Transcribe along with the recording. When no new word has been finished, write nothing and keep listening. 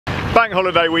Bank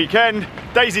holiday weekend,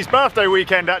 Daisy's birthday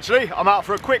weekend actually. I'm out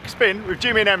for a quick spin with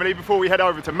Jimmy and Emily before we head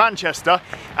over to Manchester,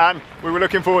 and we were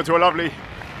looking forward to a lovely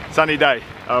sunny day.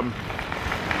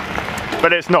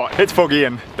 But it's not, it's foggy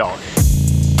and dark.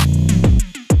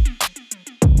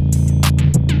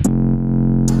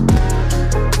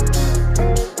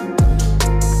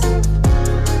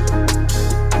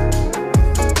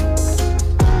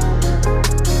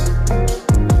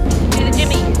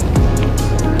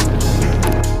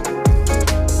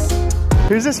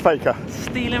 Who's this faker?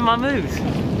 Stealing my moves.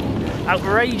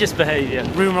 Outrageous behaviour.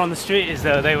 Rumour on the street is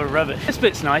though they were rubbish. This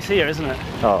bit's nice here, isn't it?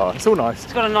 Oh, it's all nice.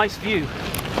 It's got a nice view.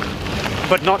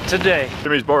 But not today.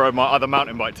 Jimmy's borrowed my other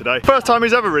mountain bike today. First time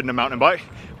he's ever ridden a mountain bike.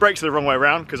 Brakes are the wrong way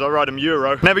around because I ride him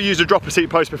Euro. Never used a dropper seat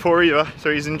post before either,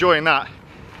 so he's enjoying that.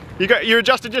 You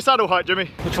adjusted your saddle height, Jimmy?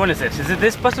 Which one is this? Is it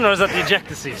this button or is that the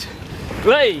ejector seat?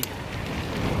 Hey!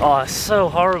 Oh, it's so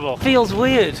horrible. Feels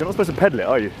weird. You're not supposed to pedal it,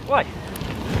 are you? Why?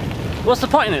 What's the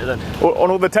point in it then? On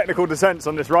all the technical descents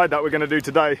on this ride that we're going to do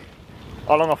today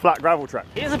along a flat gravel track.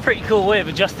 It is a pretty cool way of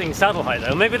adjusting saddle height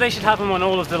though. Maybe they should have them on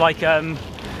all of the like,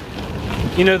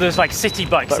 you know, those like city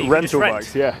bikes. Like rental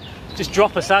bikes, yeah. Just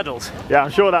dropper saddles. Yeah,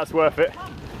 I'm sure that's worth it.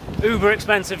 Uber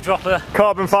expensive dropper.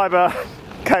 Carbon fibre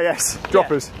KS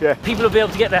droppers, yeah. People will be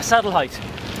able to get their saddle height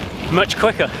much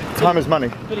quicker. Time is money.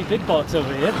 Pretty big box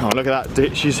over here. Oh, look at that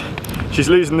ditch. She's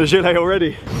losing the gilet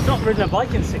already. She's not ridden a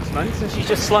bike in 6 months and she's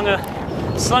just slung a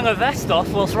vest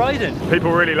off whilst riding.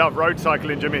 People really love road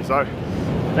cycling, Jimmy, so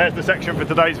there's the section for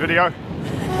today's video.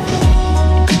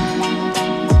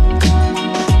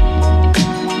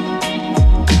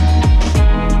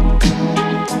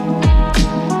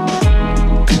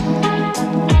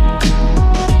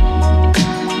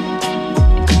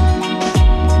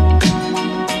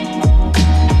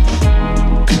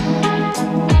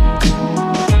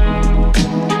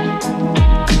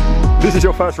 This is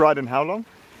your first ride in how long?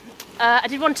 I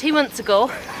did one 2 months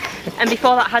ago, and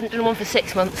before that I hadn't done one for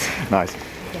 6 months. Nice.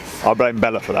 Yes. I'll blame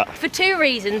Bella for that. For two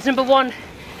reasons. Number one,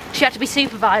 she had to be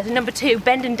supervised, and number two,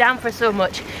 bending down for so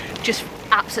much just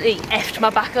absolutely effed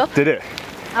my back up. Did it?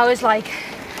 I was like,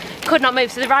 could not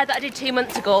move. So the ride that I did 2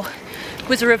 months ago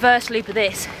was a reverse loop of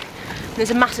this. And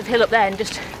there's a massive hill up there, and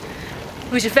it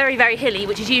was just very, very hilly,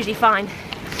 which is usually fine.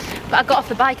 But I got off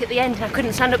the bike at the end and I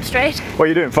couldn't stand up straight. Well,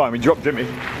 you're doing fine. We dropped Jimmy.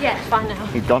 Yeah, it's fine now.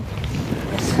 He's gone.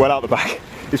 Yes. Well out the back.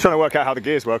 He's trying to work out how the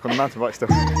gears work on the mountain bike stuff.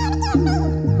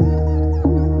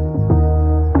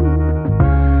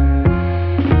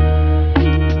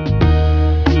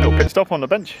 Little pit stop on the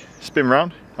bench. Spin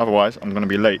round. Otherwise, I'm going to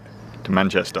be late to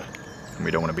Manchester. And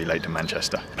we don't want to be late to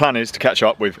Manchester. Plan is to catch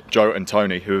up with Joe and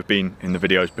Tony, who have been in the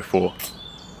videos before.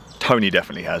 Tony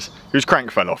definitely has, whose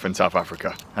crank fell off in South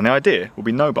Africa. And the idea will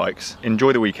be no bikes,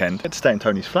 enjoy the weekend, get to stay in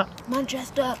Tony's flat.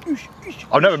 Manchester.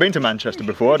 I've never been to Manchester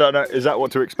before, I don't know, is that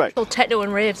what to expect? All techno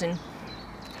and raves in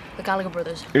the Gallagher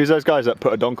brothers. Who's those guys that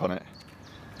put a donk on it?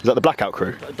 Is that the Blackout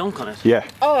crew? Put a donk on it? Yeah.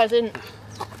 Oh, I didn't.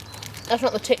 That's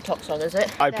not the TikTok song, is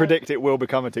it? I predict it will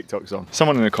become a TikTok song.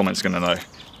 Someone in the comments is going to know.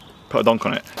 Put a donk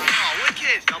on it. Oh,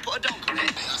 wicked! I'll put a donk on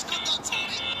it.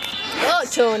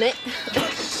 That's good, Tony.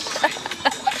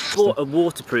 Bought a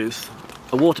waterproof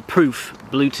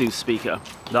Bluetooth speaker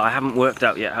that I haven't worked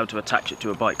out yet how to attach it to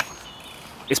a bike.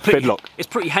 It's pretty Fidlock. It's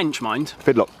pretty hench, mind.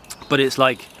 Fidlock. But it's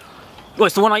like, well,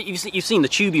 it's the one you've seen the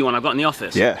tubey one I've got in the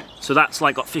office. Yeah. So that's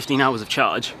like got 15 hours of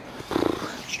charge.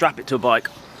 Strap it to a bike,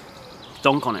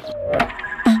 donk on it.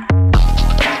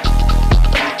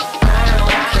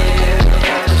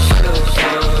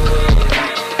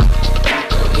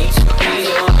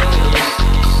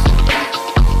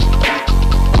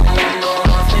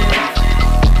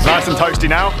 Nice and toasty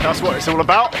now, that's what it's all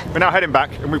about. We're now heading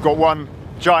back and we've got one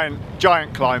giant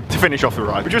climb to finish off the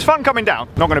ride, which was fun coming down,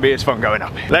 not going to be as fun going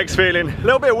up. Legs feeling a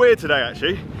little bit weird today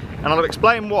actually, and I'll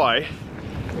explain why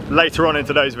later on in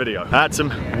today's video. I had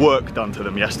some work done to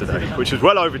them yesterday, which was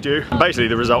well overdue, and basically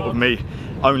the result of me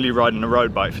only riding a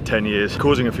road bike for 10 years,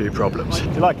 causing a few problems. Do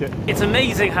you like it? It's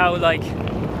amazing how like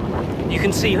you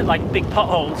can see like big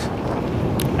potholes,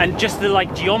 and just the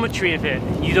like geometry of it,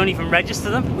 you don't even register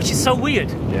them, which is so weird.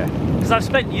 Yeah. Because I've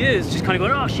spent years just kind of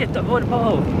going, oh shit, I've avoided a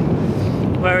pothole.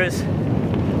 Whereas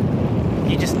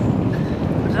you just, I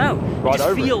don't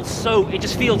know, it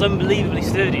just feels unbelievably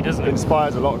sturdy, doesn't it? It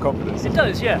inspires a lot of confidence. It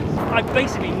does, yeah. I've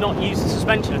basically not used the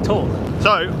suspension at all.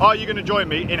 So, are you going to join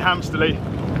me in Hamsterley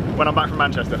when I'm back from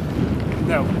Manchester?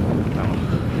 No.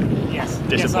 Yes.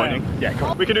 Disappointing. Yes, Yeah,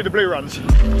 come on. We can do the blue runs.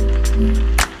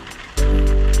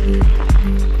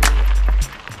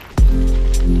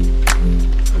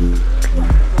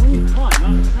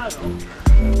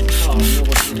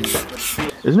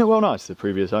 Isn't it well nice the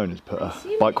previous owners put a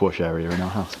bike wash area in our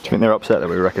house? Do you think they're upset that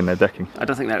we reckon they're decking? I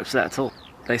don't think they're upset at all.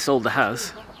 They sold the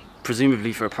house,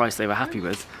 presumably for a price they were happy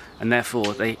with, and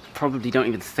therefore they probably don't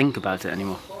even think about it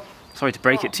anymore. Sorry to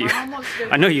break it to you.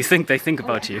 I know you think they think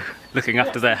about you, looking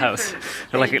after their house.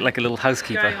 They're like a little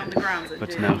housekeeper.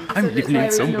 But no, I'm living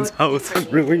in someone's house, I'm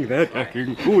ruining their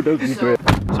decking. Who doesn't do it?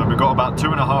 So we've got about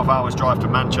 2.5 hours drive to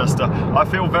Manchester. I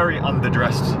feel very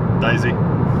underdressed, Daisy.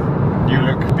 You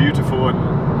look beautiful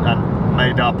and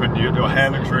made up, and your hair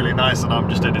looks really nice, and I'm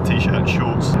just in a t-shirt and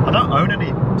shorts. I don't own any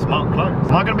smart clothes.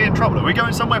 Am I going to be in trouble? Are we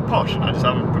going somewhere posh and I just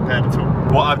haven't prepared at all?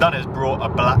 What I've done is brought a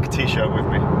black t-shirt with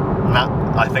me. And that,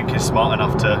 I think, is smart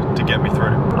enough to get me through.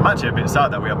 I'm actually a bit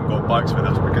sad that we haven't got bikes with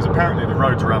us, because apparently the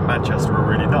roads around Manchester are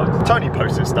really nice. Tony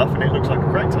posted stuff and it looks like a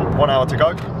great time. 1 hour to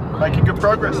go, making good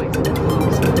progress.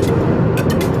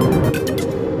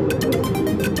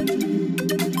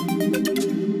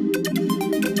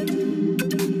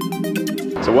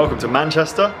 So welcome to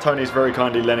Manchester. Tony's very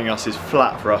kindly lending us his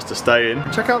flat for us to stay in.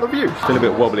 Check out the view. Still a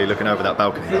bit wobbly looking over that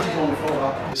balcony.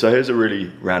 So here's a really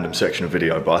random section of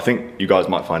video, but I think you guys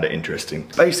might find it interesting.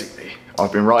 Basically,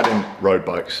 I've been riding road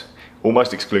bikes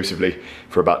almost exclusively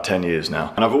for about 10 years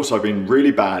now. And I've also been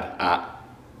really bad at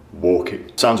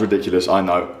walking. Sounds ridiculous, I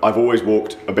know. I've always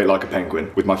walked a bit like a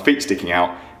penguin with my feet sticking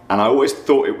out, and I always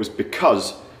thought it was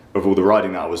because of all the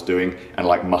riding that I was doing and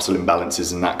like muscle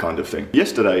imbalances and that kind of thing.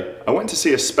 Yesterday, I went to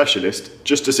see a specialist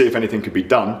just to see if anything could be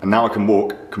done, and now I can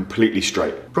walk completely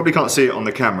straight. Probably can't see it on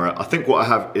the camera. I think what I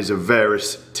have is a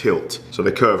varus tilt. So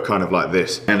they curve kind of like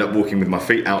this. I end up walking with my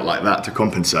feet out like that to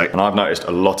compensate, and I've noticed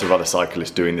a lot of other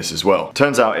cyclists doing this as well.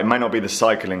 Turns out it may not be the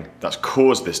cycling that's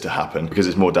caused this to happen, because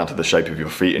it's more down to the shape of your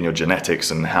feet and your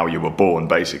genetics and how you were born,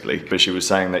 basically. But she was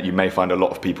saying that you may find a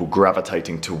lot of people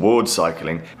gravitating towards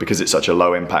cycling because it's such a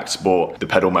low impact sport. The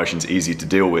pedal motion's easy to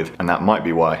deal with, and that might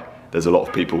be why there's a lot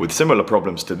of people with similar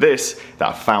problems to this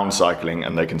that have found cycling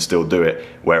and they can still do it,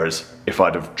 whereas if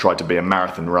I'd have tried to be a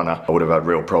marathon runner, I would have had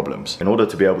real problems. In order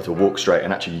to be able to walk straight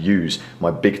and actually use my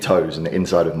big toes and the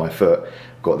inside of my foot,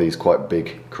 I've got these quite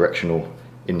big correctional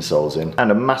insoles in,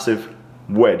 and a massive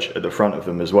wedge at the front of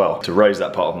them as well to raise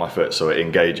that part of my foot so it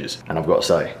engages. And I've got to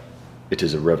say, it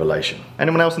is a revelation.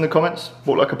 Anyone else in the comments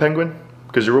walk like a penguin?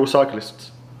 Because you're all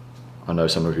cyclists. I know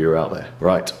some of you are out there.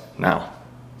 Right, now,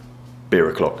 beer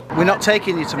o'clock. We're not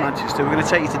taking you to Manchester, we're going to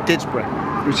take you to Didsbury,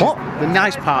 which is the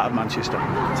nice part of Manchester.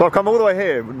 So I've come all the way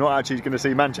here, not actually going to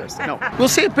see Manchester? No, we'll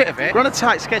see a bit of it. We're on a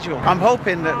tight schedule. I'm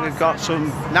hoping that we've got some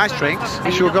nice drinks,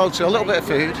 which will go to a little bit of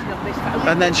food,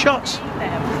 and then shots,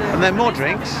 and then more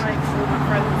drinks,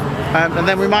 and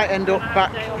then we might end up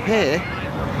back here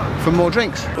for more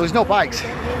drinks. Well, there's no bikes.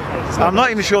 I'm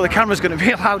not even sure the camera's going to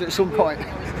be allowed at some point.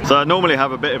 So I normally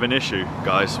have a bit of an issue,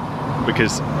 guys,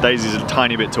 because Daisy's a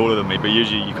tiny bit taller than me, but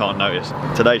usually you can't notice.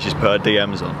 Today she's put her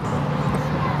DMs on.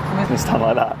 This time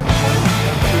like that.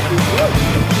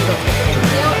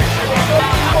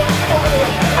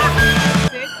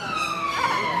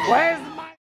 Where's